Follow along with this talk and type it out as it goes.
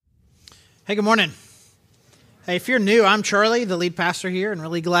Hey, good morning. Hey, if you're new, I'm Charlie, the lead pastor here, and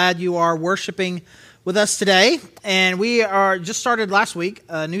really glad you are worshiping with us today. And we are just started last week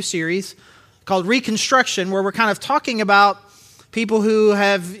a new series called Reconstruction, where we're kind of talking about people who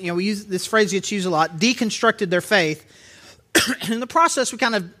have, we use this phrase gets used a lot, deconstructed their faith. And in the process, we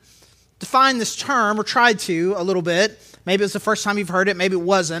kind of defined this term, or tried to a little bit. Maybe it's the first time you've heard it, maybe it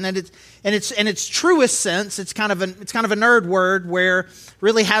wasn't. And it's in its truest sense, it's kind of a nerd word where it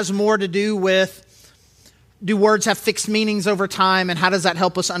really has more to do with, do words have fixed meanings over time, and how does that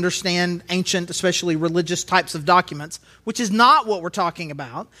help us understand ancient, especially religious types of documents, which is not what we're talking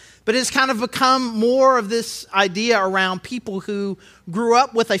about. But it's kind of become more of this idea around people who grew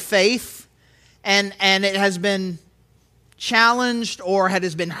up with a faith and it has been challenged or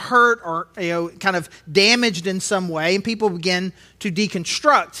has been hurt or kind of damaged in some way, and people begin to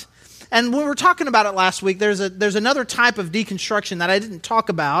deconstruct. And when we were talking about it last week, there's another type of deconstruction that I didn't talk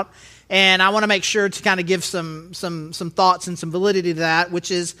about, and I want to make sure to kind of give some thoughts and some validity to that,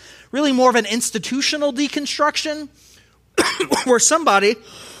 which is really more of an institutional deconstruction, where somebody,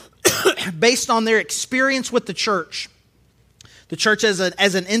 based on their experience with the church as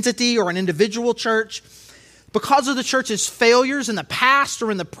an entity or an individual church, because of the church's failures in the past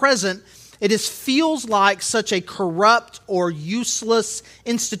or in the present, it feels like such a corrupt or useless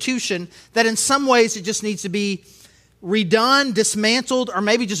institution that in some ways it just needs to be redone, dismantled, or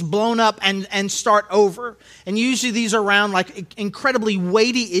maybe just blown up and start over. And usually these are around like incredibly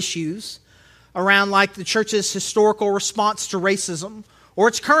weighty issues around like the church's historical response to racism or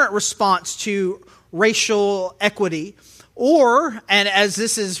its current response to racial equity. Or, and as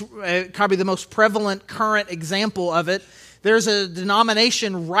this is probably the most prevalent current example of it, there's a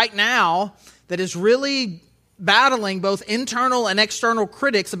denomination right now that is really battling both internal and external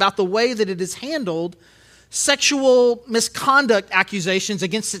critics about the way that it has handled sexual misconduct accusations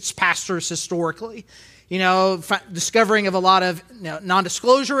against its pastors historically. Discovering of a lot of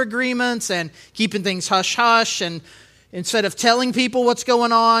non-disclosure agreements and keeping things hush-hush, and instead of telling people what's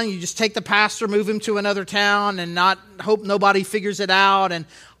going on, you just take the pastor, move him to another town, and not hope nobody figures it out. And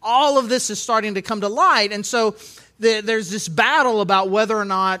all of this is starting to come to light. And so there's this battle about whether or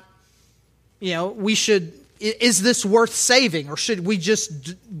not, we should, is this worth saving? Or should we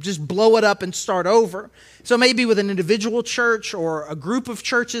just blow it up and start over? So maybe with an individual church or a group of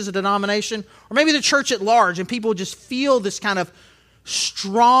churches, a denomination, or maybe the church at large, and people just feel this kind of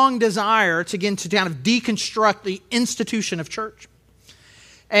strong desire to begin to kind of deconstruct the institution of church.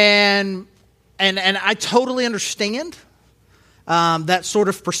 And I totally understand that sort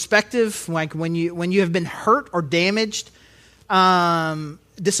of perspective, like when you have been hurt or damaged,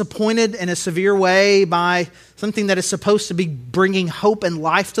 disappointed in a severe way by something that is supposed to be bringing hope and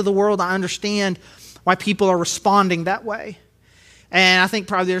life to the world. I understand why people are responding that way. And I think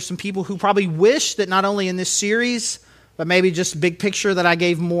probably there's some people who probably wish that not only in this series, but maybe just big picture, that I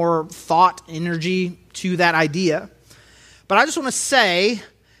gave more thought, energy to that idea. But I just want to say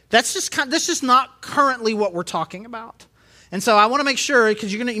that's just not currently what we're talking about. And so I want to make sure,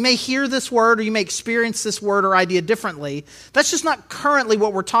 because you may hear this word or you may experience this word or idea differently. That's just not currently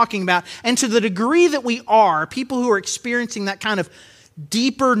what we're talking about. And to the degree that we are, people who are experiencing that kind of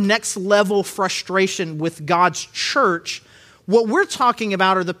deeper, next level frustration with God's church, what we're talking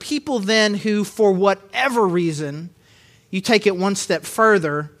about are the people then who, for whatever reason, you take it one step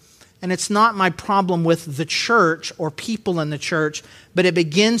further, and it's not my problem with the church or people in the church, but it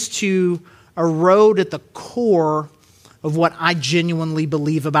begins to erode at the core of what I genuinely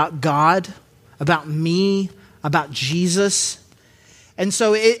believe about God, about me, about Jesus. And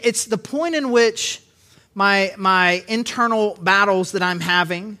so it's the point in which my internal battles that I'm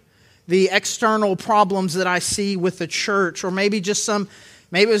having, the external problems that I see with the church, or maybe just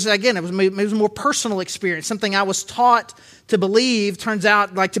maybe it was a more personal experience. Something I was taught to believe turns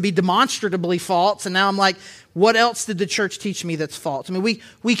out like to be demonstrably false. And now I'm like, what else did the church teach me that's false? I mean,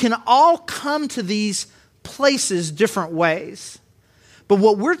 we can all come to these places different ways. But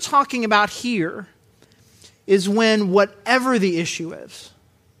what we're talking about here is when whatever the issue is,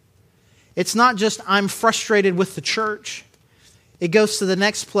 it's not just I'm frustrated with the church. It goes to the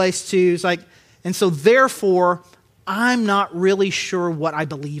next place too. It's like, and so therefore, I'm not really sure what I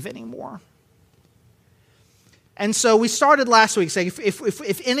believe anymore. And so we started last week saying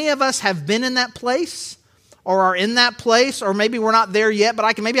if any of us have been in that place or are in that place, or maybe we're not there yet, but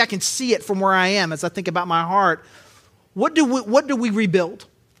I can see it from where I am as I think about my heart. What do we rebuild?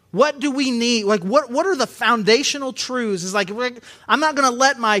 What do we need? Like what are the foundational truths? It's like I'm not going to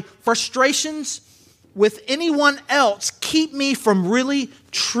let my frustrations with anyone else keep me from really,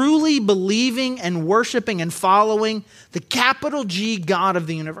 truly believing and worshiping and following the capital G God of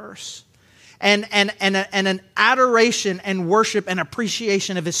the universe. and an adoration and worship and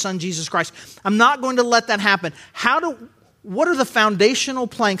appreciation of his son, Jesus Christ. I'm not going to let that happen. What are the foundational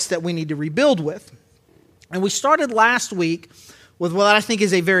planks that we need to rebuild with? And we started last week with what I think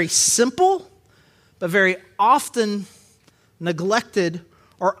is a very simple, but very often neglected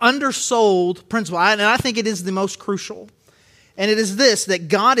or undersold principle. And I think it is the most crucial. And it is this, that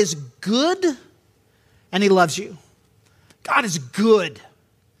God is good and he loves you. God is good.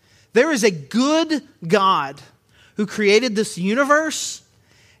 There is a good God who created this universe,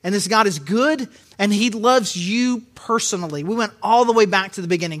 and this God is good, and he loves you personally. We went all the way back to the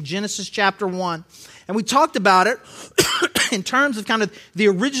beginning, Genesis chapter 1, and we talked about it in terms of kind of the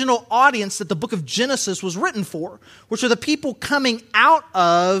original audience that the book of Genesis was written for, which are the people coming out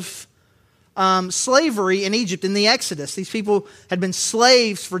of slavery in Egypt in the Exodus. These people had been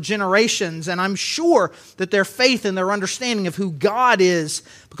slaves for generations, and I'm sure that their faith and their understanding of who God is,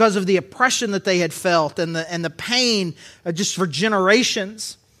 because of the oppression that they had felt and the pain just for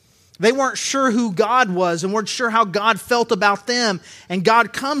generations, they weren't sure who God was and weren't sure how God felt about them. And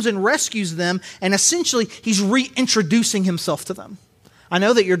God comes and rescues them, and essentially he's reintroducing himself to them. I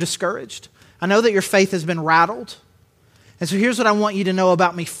know that you're discouraged. I know that your faith has been rattled. And so here's what I want you to know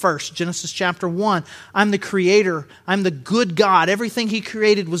about me first. Genesis chapter 1. I'm the creator. I'm the good God. Everything he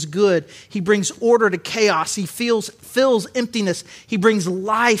created was good. He brings order to chaos. He fills emptiness. He brings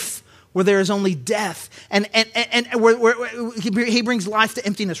life where there is only death. And where he brings life to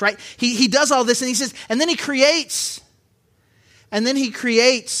emptiness, right? He does all this, and he says, and then he creates. And then he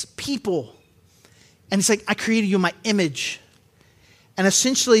creates people. And he's like, I created you in my image. And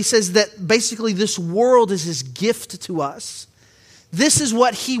essentially he says that basically this world is his gift to us. This is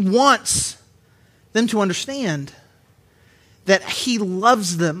what he wants them to understand. That he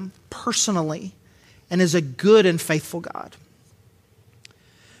loves them personally and is a good and faithful God.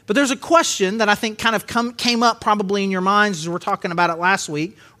 But there's a question that I think kind of came up probably in your minds as we were talking about it last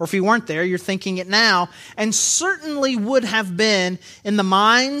week. Or if you weren't there, you're thinking it now. And certainly would have been in the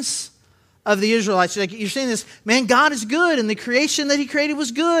minds of the Israelites. Like, you're saying this, man, God is good, and the creation that he created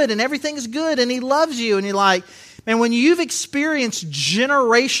was good, and everything is good, and he loves you. And you're like, man, when you've experienced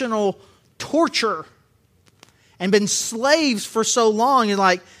generational torture and been slaves for so long, you're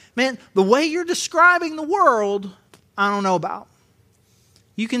like, man, the way you're describing the world, I don't know about.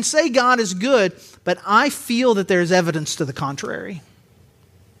 You can say God is good, but I feel that there's evidence to the contrary.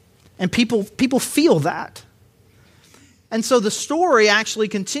 And people feel that. And so the story actually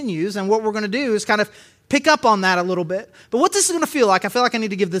continues, and what we're going to do is kind of pick up on that a little bit. But what this is going to feel like, I feel like I need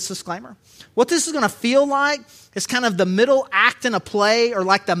to give this disclaimer. What this is going to feel like is kind of the middle act in a play, or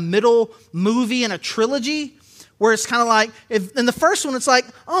like the middle movie in a trilogy, where it's kind of like, in the first one, it's like,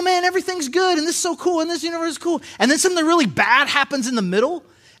 oh man, everything's good, and this is so cool, and this universe is cool. And then something really bad happens in the middle,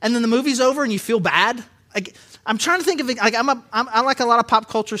 and then the movie's over, and you feel bad. Like, I'm trying to think of it, like I like a lot of pop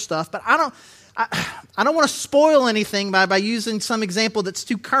culture stuff, but I don't want to spoil anything by using some example that's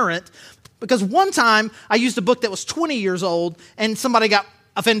too current, because one time I used a book that was 20 years old and somebody got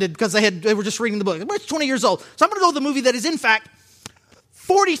offended because they were just reading the book. It's 20 years old. So I'm going to go with the movie that is in fact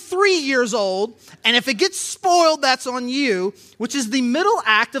 43 years old, and if it gets spoiled, that's on you, which is the middle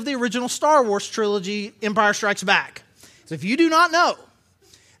act of the original Star Wars trilogy, Empire Strikes Back. So if you do not know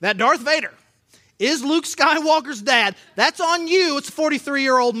that Darth Vader is Luke Skywalker's dad, that's on you. It's a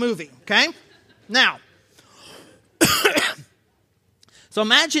 43-year-old movie, okay? Now, so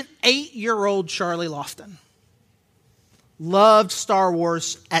imagine 8-year-old Charlie Lofton. Loved Star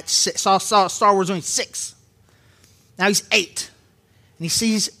Wars at 6. Saw Star Wars when he was 6. Now he's 8. And he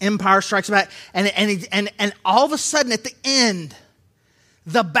sees Empire Strikes Back. And all of a sudden at the end,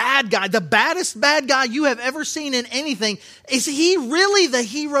 the bad guy, the baddest bad guy you have ever seen in anything, is he really the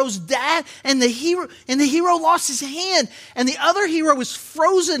hero's dad? And the hero lost his hand, and the other hero was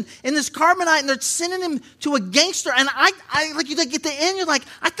frozen in this carbonite, and they're sending him to a gangster. And I like, you get the end, you're like,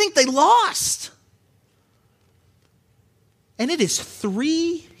 I think they lost. And it is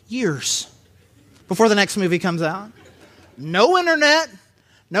 3 years before the next movie comes out. No internet,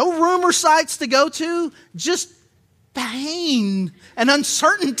 no rumor sites to go to, just pain and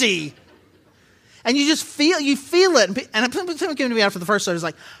uncertainty. And you just feel it. And someone came to me after the first time, was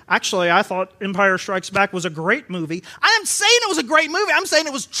like, actually, I thought Empire Strikes Back was a great movie. I am saying it was a great movie. I'm saying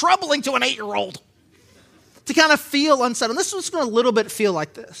it was troubling to an 8-year-old to kind of feel unsettled. And this is going to a little bit feel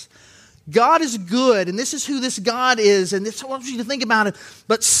like this. God is good, and this is who this God is, and this, I want you to think about it.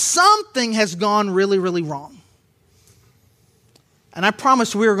 But something has gone really, really wrong. And I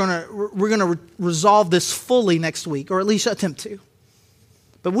promise we're going to resolve this fully next week, or at least attempt to.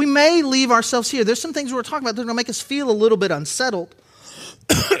 But we may leave ourselves here. There's some things we're talking about that are going to make us feel a little bit unsettled.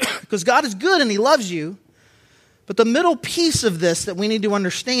 because God is good and he loves you. But the middle piece of this that we need to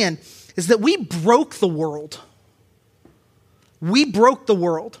understand is that we broke the world. We broke the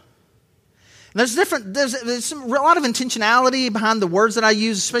world. And there's a lot of intentionality behind the words that I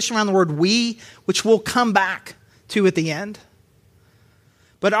use, especially around the word we, which we'll come back to at the end.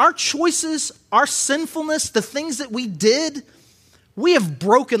 But our choices, our sinfulness, the things that we did, we have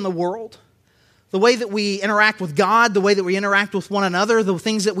broken the world. The way that we interact with God, the way that we interact with one another, the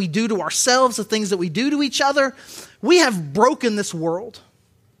things that we do to ourselves, the things that we do to each other, we have broken this world.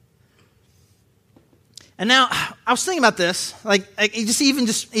 And now, I was thinking about this, even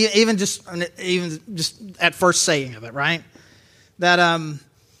just at first saying of it, right? That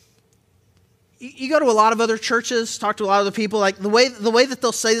you go to a lot of other churches, talk to a lot of the people, like the way that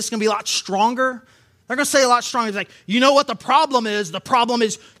they'll say this is going to be a lot stronger. They're going to say a lot stronger. It's like, you know what the problem is? The problem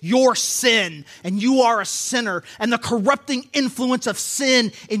is your sin, and you are a sinner, and the corrupting influence of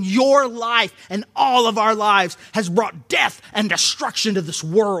sin in your life and all of our lives has brought death and destruction to this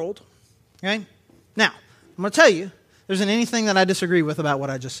world. Okay? Now, I'm going to tell you, there isn't anything that I disagree with about what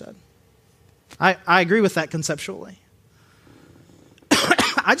I just said. I agree with that conceptually.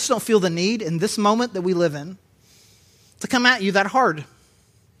 I just don't feel the need in this moment that we live in to come at you that hard.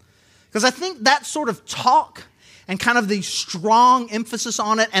 Because I think that sort of talk and kind of the strong emphasis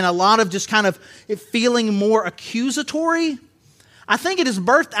on it and a lot of just kind of it feeling more accusatory, I think it is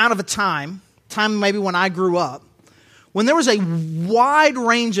birthed out of a time maybe when I grew up, when there was a wide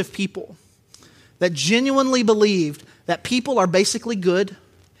range of people that genuinely believed that people are basically good,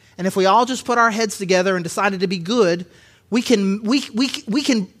 and if we all just put our heads together and decided to be good, we can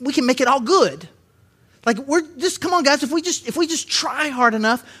make it all good. Like we're just come on, guys. If we just try hard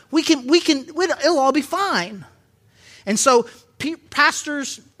enough, it'll all be fine. And so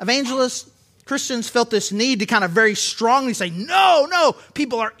pastors, evangelists, Christians felt this need to kind of very strongly say, no,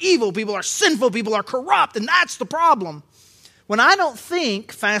 people are evil, people are sinful, people are corrupt, and that's the problem. When I don't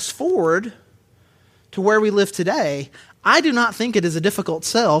think, fast forward to where we live today, I do not think it is a difficult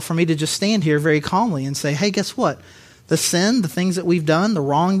sell for me to just stand here very calmly and say, hey, guess what? The sin, the things that we've done, the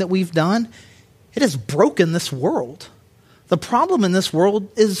wrong that we've done, it has broken this world. The problem in this world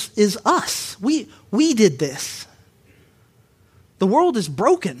is us. We did this. The world is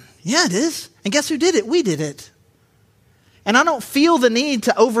broken. Yeah, it is. And guess who did it? We did it. And I don't feel the need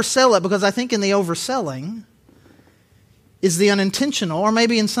to oversell it, because I think in the overselling is the unintentional, or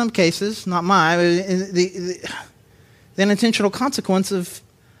maybe in some cases, not mine, the unintentional consequence of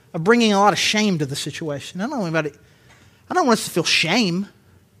bringing a lot of shame to the situation. I don't want us to feel shame.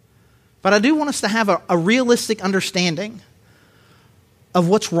 But I do want us to have a realistic understanding of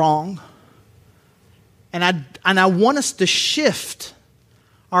what's wrong. And I want us to shift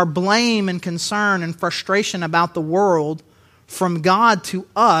our blame and concern and frustration about the world from God to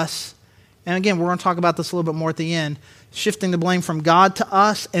us. And again, we're going to talk about this a little bit more at the end. Shifting the blame from God to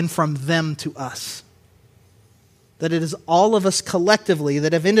us and from them to us. That it is all of us collectively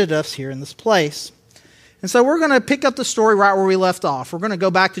that have ended us here in this place. And so we're going to pick up the story right where we left off. We're going to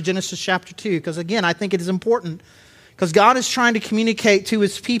go back to Genesis chapter 2, because again, I think it is important, because God is trying to communicate to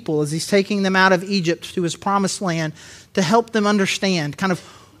his people as he's taking them out of Egypt to his promised land to help them understand kind of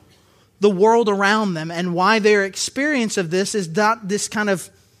the world around them and why their experience of this is not this kind of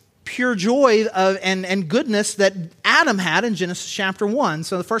pure joy and goodness that Adam had in Genesis chapter 1.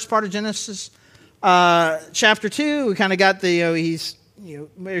 So the first part of Genesis chapter 2, we kind of got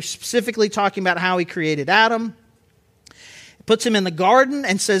we're specifically talking about how he created Adam. Puts him in the garden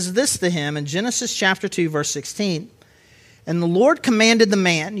and says this to him in Genesis chapter 2, verse 16. And the Lord commanded the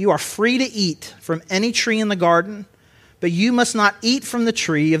man, you are free to eat from any tree in the garden, but you must not eat from the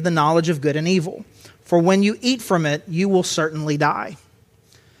tree of the knowledge of good and evil. For when you eat from it, you will certainly die.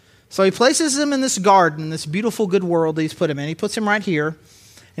 So he places him in this garden, this beautiful good world that he's put him in. He puts him right here.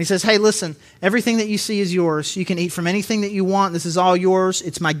 And he says, hey, listen, everything that you see is yours. You can eat from anything that you want. This is all yours.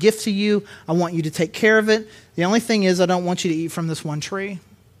 It's my gift to you. I want you to take care of it. The only thing is I don't want you to eat from this one tree.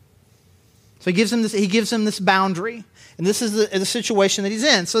 So he gives him this boundary. And this is the situation that he's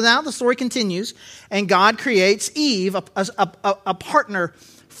in. So now the story continues. And God creates Eve, a partner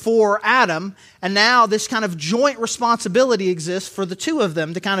for Adam. And now this kind of joint responsibility exists for the two of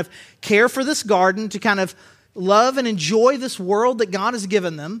them to kind of care for this garden, to kind of love and enjoy this world that God has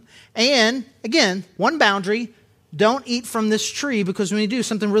given them. And again, one boundary, don't eat from this tree, because when you do,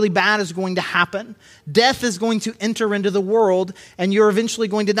 something really bad is going to happen. Death is going to enter into the world, and you're eventually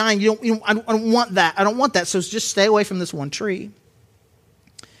going to die. And I don't want that. I don't want that. So just stay away from this one tree.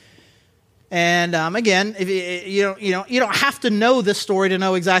 And again, if you don't have to know this story to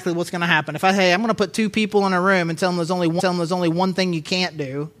know exactly what's going to happen. If I'm going to put two people in a room and tell them there's only one thing you can't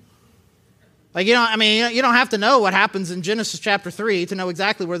do, Like, you don't have to know what happens in Genesis chapter 3 to know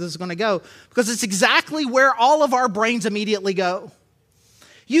exactly where this is going to go, because it's exactly where all of our brains immediately go.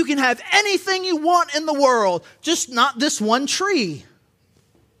 You can have anything you want in the world, just not this one tree.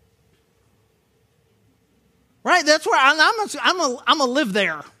 Right? That's where I'm gonna live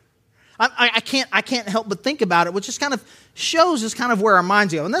there. I can't help but think about it, which just kind of shows us kind of where our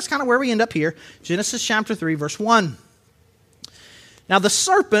minds go. And that's kind of where we end up here. Genesis chapter 3, verse 1. Now the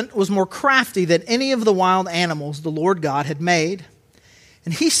serpent was more crafty than any of the wild animals the Lord God had made.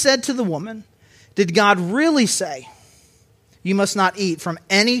 And he said to the woman, "Did God really say, 'You must not eat from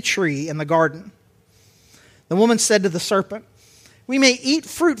any tree in the garden'?" The woman said to the serpent, "We may eat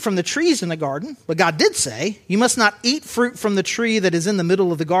fruit from the trees in the garden, but God did say, 'You must not eat fruit from the tree that is in the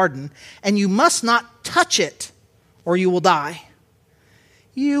middle of the garden, and you must not touch it, or you will die.'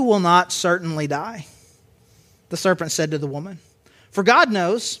 You will not certainly die." The serpent said to the woman, "For God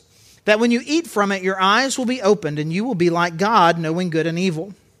knows that when you eat from it, your eyes will be opened, and you will be like God, knowing good and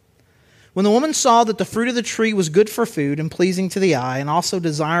evil." When the woman saw that the fruit of the tree was good for food and pleasing to the eye, and also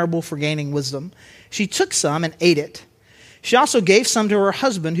desirable for gaining wisdom, she took some and ate it. She also gave some to her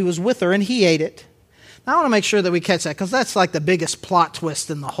husband who was with her, and he ate it. Now I want to make sure that we catch that, because that's like the biggest plot twist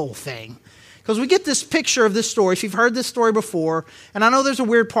in the whole thing. Because we get this picture of this story. If you've heard this story before, and I know there's a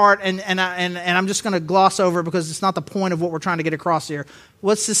weird part, and I'm just going to gloss over it because it's not the point of what we're trying to get across here.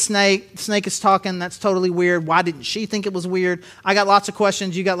 What's the snake? The snake is talking. That's totally weird. Why didn't she think it was weird? I got lots of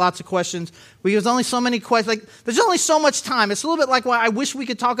questions. You got lots of questions. There's only so many questions. Like, there's only so much time. It's a little bit like why I wish we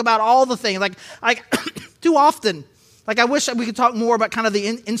could talk about all the things. Like too often. Like, I wish we could talk more about kind of the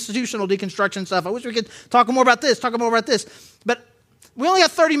institutional deconstruction stuff. I wish we could talk more about this, But we only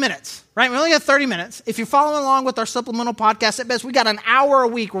got 30 minutes, right? We only got 30 minutes. If you're following along with our supplemental podcast, at best, we got an hour a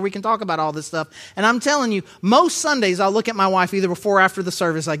week where we can talk about all this stuff. And I'm telling you, most Sundays, I'll look at my wife either before or after the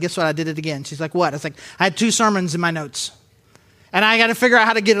service. Like, guess what? I did it again. She's like, "What?" It's like, I had 2 sermons in my notes. And I got to figure out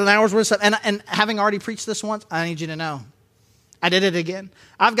how to get an hour's worth of stuff. And having already preached this once, I need you to know, I did it again.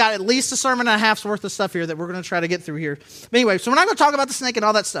 I've got at least a sermon and a half's worth of stuff here that we're going to try to get through here. But anyway, so we're not going to talk about the snake and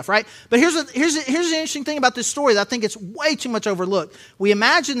all that stuff, right? But here's the interesting thing about this story that I think it's way too much overlooked. We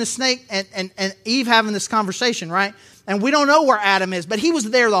imagine the snake and Eve having this conversation, right? And we don't know where Adam is, but he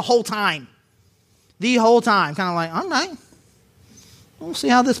was there the whole time. The whole time. Kind of like, all right, we'll see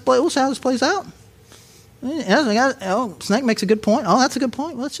how this plays out. Oh, snake makes a good point. Oh, that's a good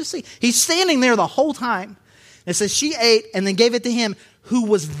point. Well, let's just see. He's standing there the whole time. It says she ate and then gave it to him who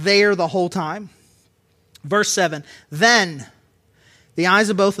was there the whole time. Verse 7, then the eyes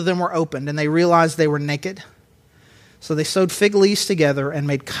of both of them were opened and they realized they were naked. So they sewed fig leaves together and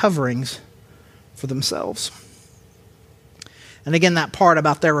made coverings for themselves. And again, that part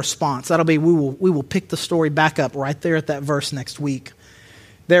about their response, that'll be, we will pick the story back up right there at that verse next week.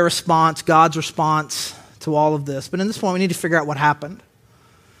 Their response, God's response to all of this. But in this point, we need to figure out what happened.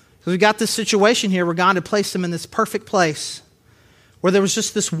 Because we got this situation here where God had placed them in this perfect place where there was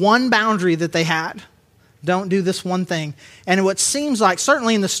just this one boundary that they had. Don't do this one thing. And what seems like,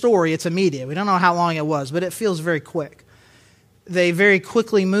 certainly in the story, it's immediate. We don't know how long it was, but it feels very quick. They very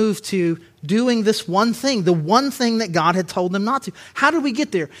quickly moved to doing this one thing, the one thing that God had told them not to. How did we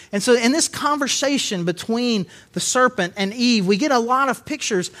get there? And so in this conversation between the serpent and Eve, we get a lot of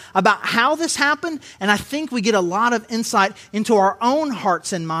pictures about how this happened, and I think we get a lot of insight into our own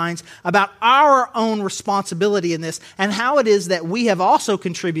hearts and minds about our own responsibility in this and how it is that we have also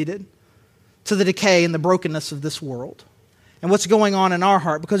contributed to the decay and the brokenness of this world. And what's going on in our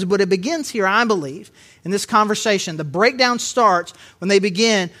heart. Because what it begins here, I believe, in this conversation, the breakdown starts when they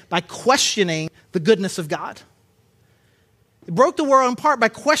begin by questioning the goodness of God. It broke the world in part by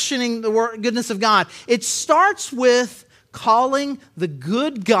questioning the goodness of God. It starts with calling the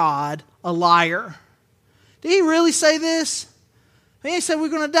good God a liar. Did he really say this? He said we're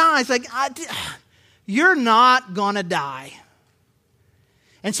going to die. It's like, you're not going to die.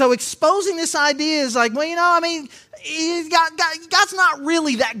 And so exposing this idea is like, well, God's not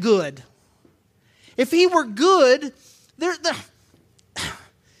really that good. If he were good,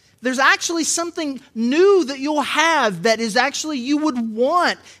 there's actually something new that you'll have that is actually you would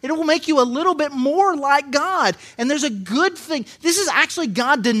want. It will make you a little bit more like God. And there's a good thing. This is actually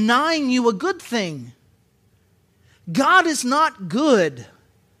God denying you a good thing. God is not good.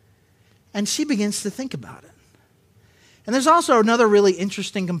 And she begins to think about it. And there's also another really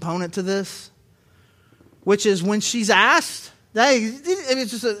interesting component to this, which is when she's asked,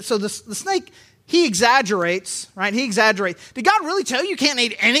 so the snake, he exaggerates, right? He exaggerates. Did God really tell you can't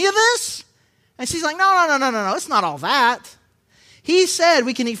eat any of this? And she's like, no, it's not all that. He said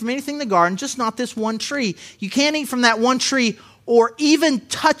we can eat from anything in the garden, just not this one tree. You can't eat from that one tree or even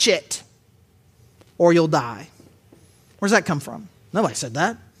touch it. or you'll die. Where's that come from? Nobody said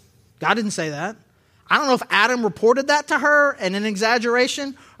that. God didn't say that. I don't know if Adam reported that to her in an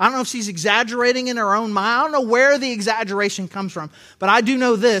exaggeration. I don't know if she's exaggerating in her own mind. I don't know where the exaggeration comes from. But I do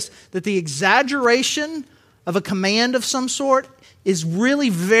know this, that the exaggeration of a command of some sort is really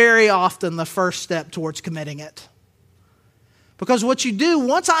very often the first step towards committing it. Because what you do,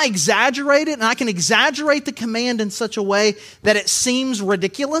 once I exaggerate it, and I can exaggerate the command in such a way that it seems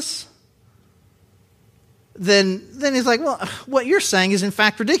ridiculous, then it's like, well, what you're saying is in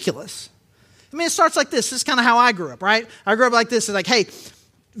fact ridiculous. I mean, it starts like this. This is kind of how I grew up, right? I grew up like this. It's like, hey,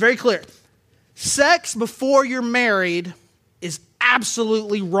 very clear. Sex before you're married is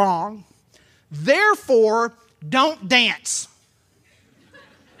absolutely wrong. Therefore, don't dance.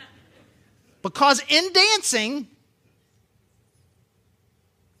 Because in dancing,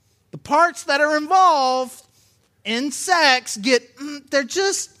 the parts that are involved in sex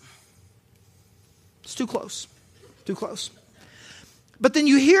it's too close. Too close. But then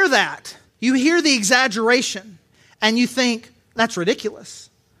you hear that. You hear the exaggeration, and you think, that's ridiculous.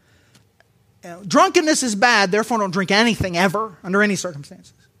 Drunkenness is bad, therefore don't drink anything ever, under any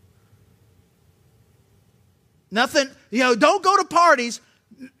circumstances. Nothing, don't go to parties.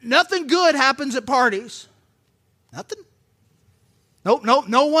 Nothing good happens at parties. Nothing. Nope,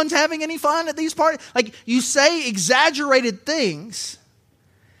 no one's having any fun at these parties. Like, you say exaggerated things,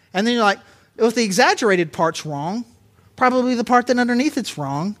 and then you're like, well, if the exaggerated part's wrong, probably the part that underneath it's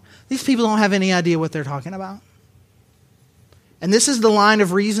wrong. These people don't have any idea what they're talking about. And this is the line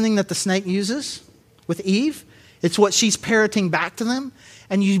of reasoning that the snake uses with Eve. It's what she's parroting back to them.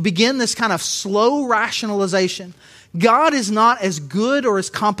 And you begin this kind of slow rationalization. God is not as good or as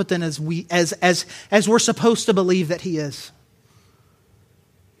competent as we're supposed to believe that he is.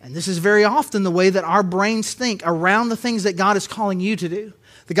 And this is very often the way that our brains think around the things that God is calling you to do,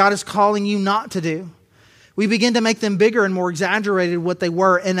 that God is calling you not to do. We begin to make them bigger and more exaggerated what they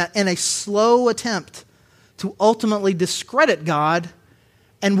were in a slow attempt to ultimately discredit God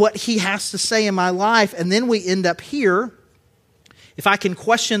and what he has to say in my life. And then we end up here. If I can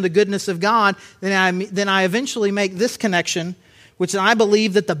question the goodness of God, then I eventually make this connection, which I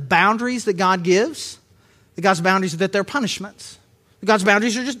believe that the boundaries that God gives, God's boundaries, that they're punishments. God's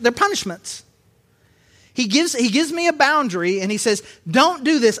boundaries are they're punishments. He gives me a boundary and he says, don't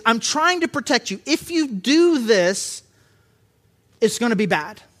do this. I'm trying to protect you. If you do this, it's going to be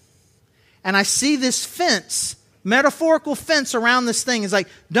bad. And I see this fence, metaphorical fence around this thing. It's like,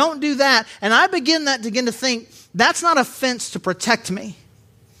 don't do that. And I begin to think, that's not a fence to protect me.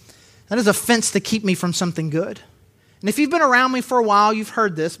 That is a fence to keep me from something good. And if you've been around me for a while, you've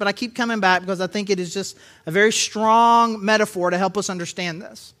heard this, but I keep coming back because I think it is just a very strong metaphor to help us understand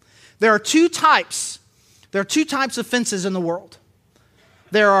this. There are two types of fences in the world.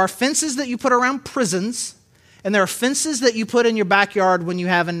 There are fences that you put around prisons, and there are fences that you put in your backyard when you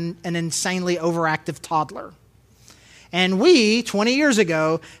have an insanely overactive toddler. And we, 20 years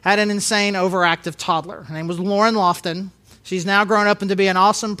ago, had an insane overactive toddler. Her name was Lauren Lofton. She's now grown up into be an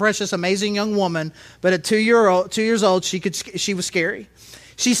awesome, precious, amazing young woman. But at 2 years old, she was scary.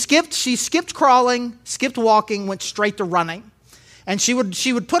 She skipped crawling, skipped walking, went straight to running. And she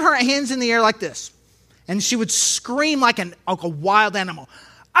would put her hands in the air like this. And she would scream like a wild animal.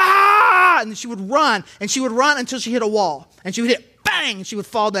 Ah! And she would run. And she would run until she hit a wall. And she would hit, bang! And she would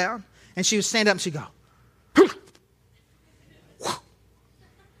fall down. And she would stand up and she'd go,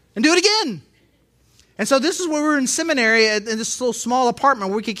 and do it again. And so this is where we were in seminary in this little small apartment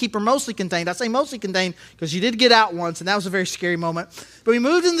where we could keep her mostly contained. I say mostly contained because she did get out once, and that was a very scary moment. But we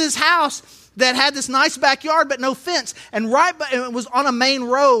moved into this house that had this nice backyard but no fence. And it was on a main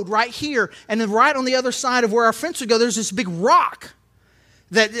road right here. And then right on the other side of where our fence would go, there's this big rock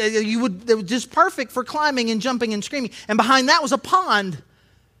that was just perfect for climbing and jumping and screaming. And behind that was a pond.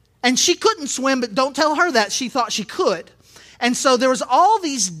 And she couldn't swim, but don't tell her that. She thought she could. And so there was all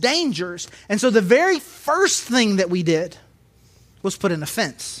these dangers. And so the very first thing that we did was put in a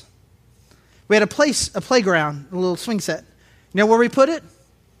fence. We had a playground, a little swing set. You know where we put it?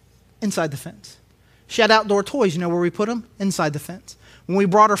 Inside the fence. She had outdoor toys. You know where we put them? Inside the fence. When we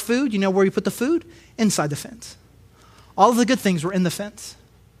brought her food, you know where we put the food? Inside the fence. All of the good things were in the fence.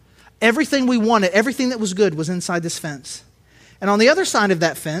 Everything we wanted, everything that was good was inside this fence. And on the other side of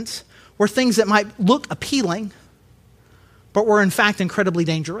that fence were things that might look appealing, but were in fact incredibly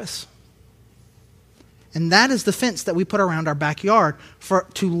dangerous. And that is the fence that we put around our backyard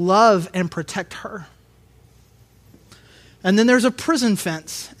to love and protect her. And then there's a prison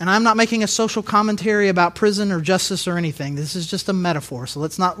fence. And I'm not making a social commentary about prison or justice or anything. This is just a metaphor, so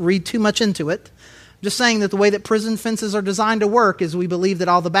let's not read too much into it. I'm just saying that the way that prison fences are designed to work is we believe that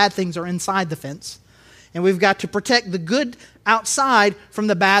all the bad things are inside the fence. And we've got to protect the good outside from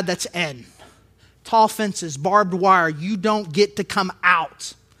the bad that's in. Tall fences, barbed wire, you don't get to come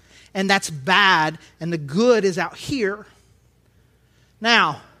out. And that's bad, and the good is out here.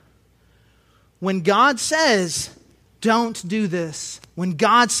 Now, when God says, don't do this, when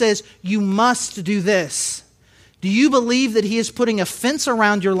God says, you must do this, do you believe that He is putting a fence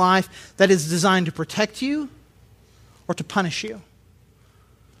around your life that is designed to protect you or to punish you?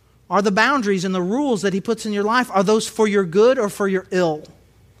 Are the boundaries and the rules that He puts in your life, are those for your good or for your ill?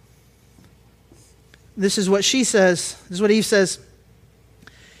 This is what she says. This is what Eve says.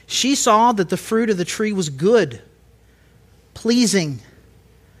 She saw that the fruit of the tree was good, pleasing,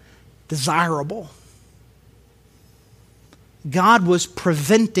 desirable. God was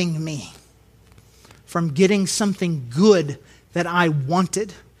preventing me from getting something good that I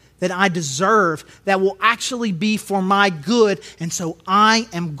wanted, that I deserve, that will actually be for my good, and so I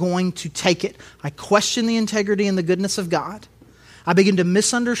am going to take it. I question the integrity and the goodness of God. I begin to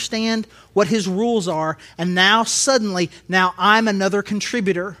misunderstand what His rules are, and now I'm another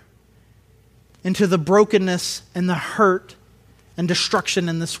contributor into the brokenness and the hurt and destruction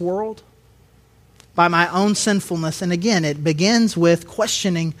in this world by my own sinfulness. And again, it begins with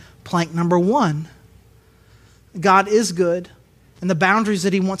questioning plank number 1. God is good, and the boundaries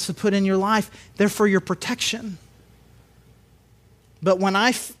that He wants to put in your life, they're for your protection. But when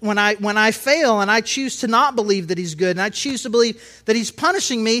I fail and I choose to not believe that He's good and I choose to believe that He's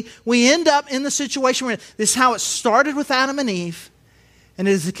punishing me, we end up in the situation where this is how it started with Adam and Eve. And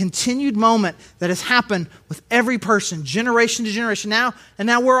it is a continued moment that has happened with every person, generation to generation now. And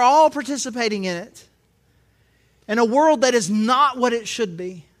now we're all participating in it. In a world that is not what it should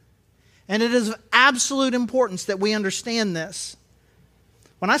be. And it is of absolute importance that we understand this.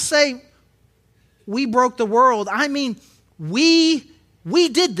 When I say we broke the world, I mean we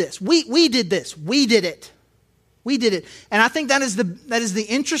did this. We did this. We did it. We did it. And I think that is the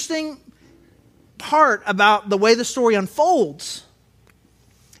interesting part about the way the story unfolds.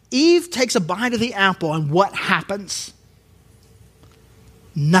 Eve takes a bite of the apple, and what happens?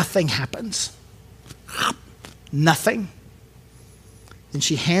 Nothing happens. Nothing. Then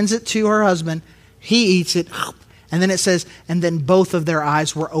she hands it to her husband. He eats it. And then it says, and then both of their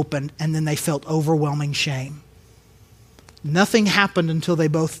eyes were opened, and then they felt overwhelming shame. Nothing happened until they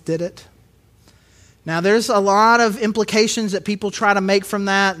both did it. Now, there's a lot of implications that people try to make from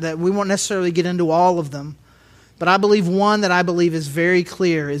that we won't necessarily get into all of them. But I believe one that I believe is very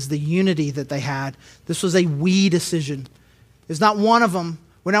clear is the unity that they had. This was a we decision. It's not one of them.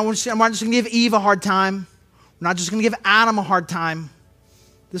 I'm not just going to give Eve a hard time. We're not just going to give Adam a hard time.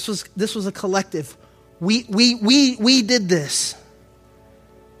 This was a collective. We did this.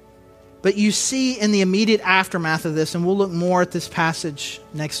 But you see in the immediate aftermath of this, and we'll look more at this passage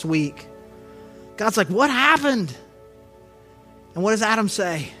next week, God's like, what happened? And what does Adam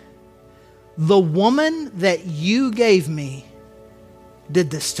say? The woman that you gave me did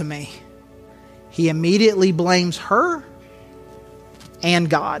this to me. He immediately blames her and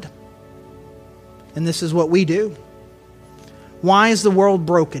God. And this is what we do. Why is the world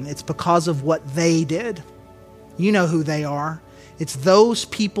broken? It's because of what they did. You know who they are. It's those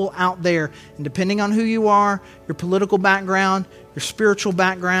people out there. And depending on who you are, your political background, your spiritual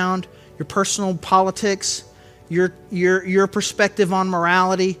background, your personal politics, your perspective on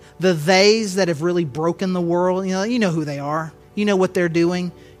morality, the theys that have really broken the world, you know who they are. You know what they're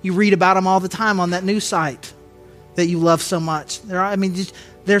doing. You read about them all the time on that news site that you love so much.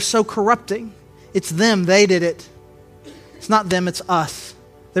 They're so corrupting. It's them. They did it. It's not them. It's us.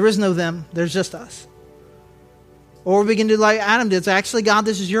 There is no them. There's just us. Or we begin to do like Adam did. Say, actually, God,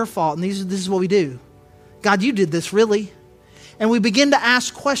 this is your fault. And this is what we do. God, you did this, really. And we begin to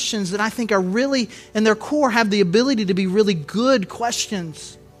ask questions that I think are really, in their core, have the ability to be really good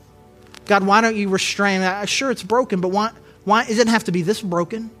questions. God, why don't you restrain? Sure, it's broken, but why it doesn't have to be this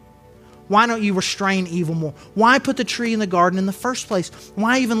broken? Why don't you restrain evil more? Why put the tree in the garden in the first place?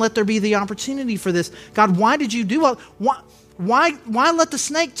 Why even let there be the opportunity for this? God, why did you do it? Why let the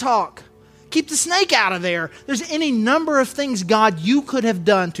snake talk? Keep the snake out of there. There's any number of things, God, you could have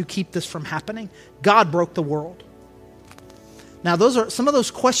done to keep this from happening. God broke the world. Now, some of those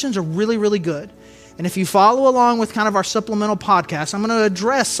questions are really, really good. And if you follow along with kind of our supplemental podcast, I'm going to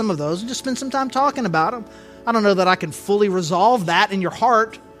address some of those and just spend some time talking about them. I don't know that I can fully resolve that in your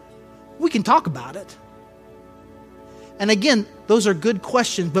heart. We can talk about it. And again, those are good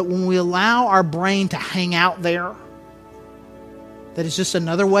questions, but when we allow our brain to hang out there, that is just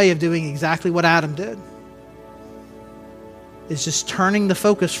another way of doing exactly what Adam did. It's just turning the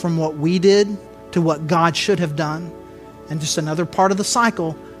focus from what we did to what God should have done. And just another part of the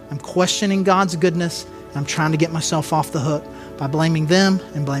cycle, I'm questioning God's goodness I'm trying to get myself off the hook by blaming them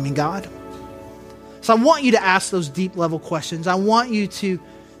and blaming God. So I want you to ask those deep level questions. I want you to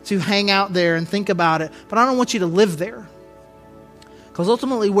hang out there and think about it, but I don't want you to live there. Because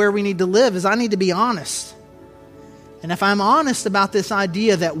ultimately where we need to live is I need to be honest. And if I'm honest about this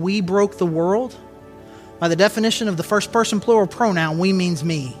idea that we broke the world, by the definition of the first person plural pronoun, we means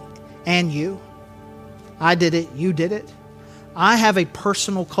me and you. I did it, you did it. I have a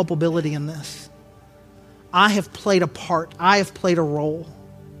personal culpability in this. I have played a part. I have played a role.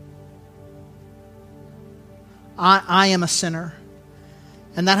 I am a sinner.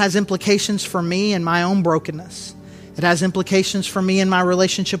 And that has implications for me and my own brokenness. It has implications for me in my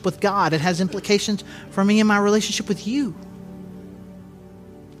relationship with God. It has implications for me in my relationship with you.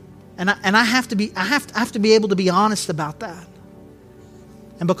 And I have to be able to be honest about that.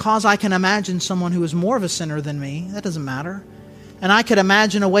 And because I can imagine someone who is more of a sinner than me, that doesn't matter. And I could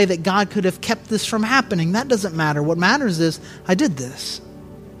imagine a way that God could have kept this from happening. That doesn't matter. What matters is I did this.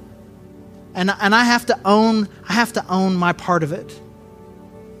 And I have to own my part of it.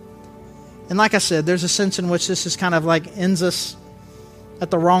 And like I said, there's a sense in which this is kind of like ends us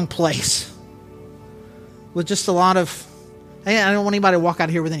at the wrong place. With just a lot of, I don't want anybody to walk out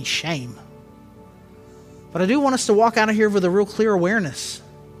of here with any shame. But I do want us to walk out of here with a real clear awareness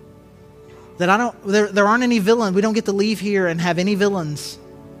that there aren't any villains. We don't get to leave here and have any villains.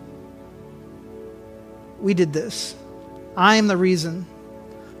 We did this. I am the reason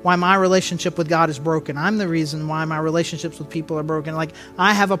why my relationship with God is broken. I'm the reason why my relationships with people are broken. Like,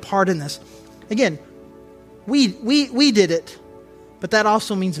 I have a part in this. Again, we did it, but that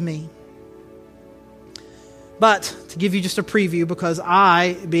also means me. But to give you just a preview, because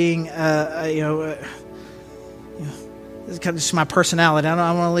I, being this is kind of just my personality. I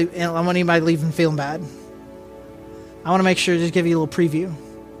don't want anybody leaving feeling bad. I want to make sure to just give you a little preview.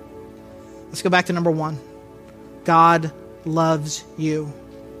 Let's go back to number 1. God loves you.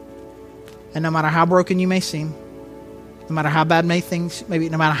 And no matter how broken you may seem, no matter how bad maybe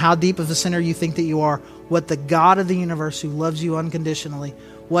no matter how deep of a sinner you think that you are, what the God of the universe who loves you unconditionally,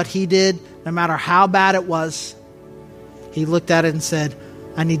 what he did, no matter how bad it was, he looked at it and said,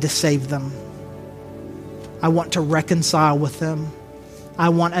 I need to save them. I want to reconcile with them. I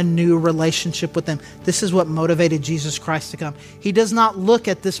want a new relationship with them. This is what motivated Jesus Christ to come. He does not look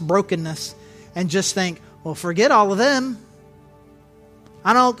at this brokenness and just think, well, forget all of them.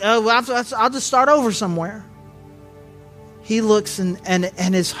 I'll just start over somewhere. He looks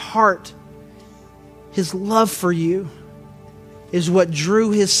and his heart, his love for you is what drew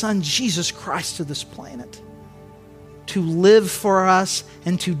his son Jesus Christ to this planet. To live for us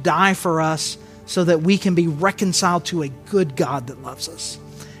and to die for us so that we can be reconciled to a good God that loves us.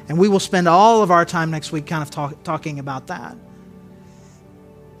 And we will spend all of our time next week kind of talking about that.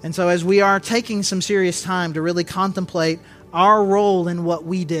 And so as we are taking some serious time to really contemplate our role in what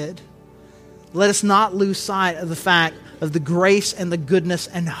we did, let us not lose sight of the fact of the grace and the goodness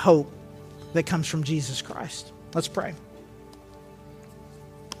and hope that comes from Jesus Christ. Let's pray.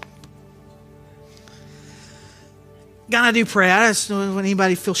 God, I do pray. I just don't want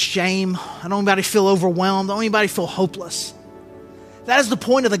anybody to feel shame. I don't want anybody to feel overwhelmed. I don't want anybody to feel hopeless. That is the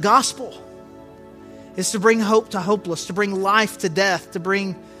point of the gospel. It's to bring hope to hopeless, to bring life to death, to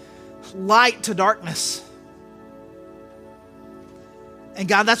bring light to darkness. And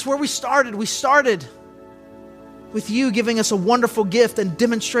God, that's where we started. We started with you giving us a wonderful gift and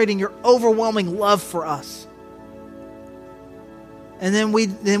demonstrating your overwhelming love for us. And then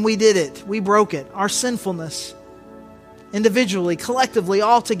we did it. We broke it. Our sinfulness, individually, collectively,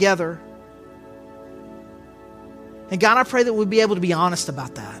 all together. And God, I pray that we'll be able to be honest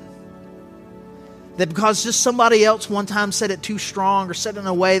about that. That because just somebody else one time said it too strong, or said it in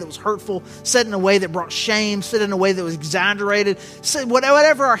a way that was hurtful, said it in a way that brought shame, said it in a way that was exaggerated, said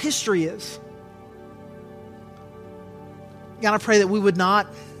whatever our history is. God, I pray that we would not.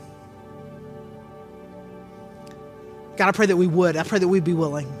 God, I pray that we would. I pray that we'd be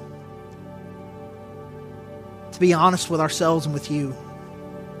willing to be honest with ourselves and with you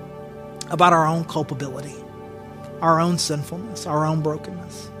about our own culpability, our own sinfulness, our own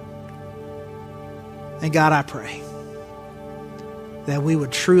brokenness. And God, I pray that we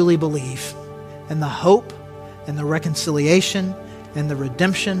would truly believe in the hope and the reconciliation and the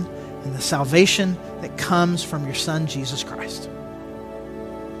redemption and the salvation that comes from your Son, Jesus Christ.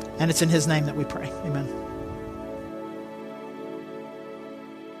 And it's in his name that we pray. Amen.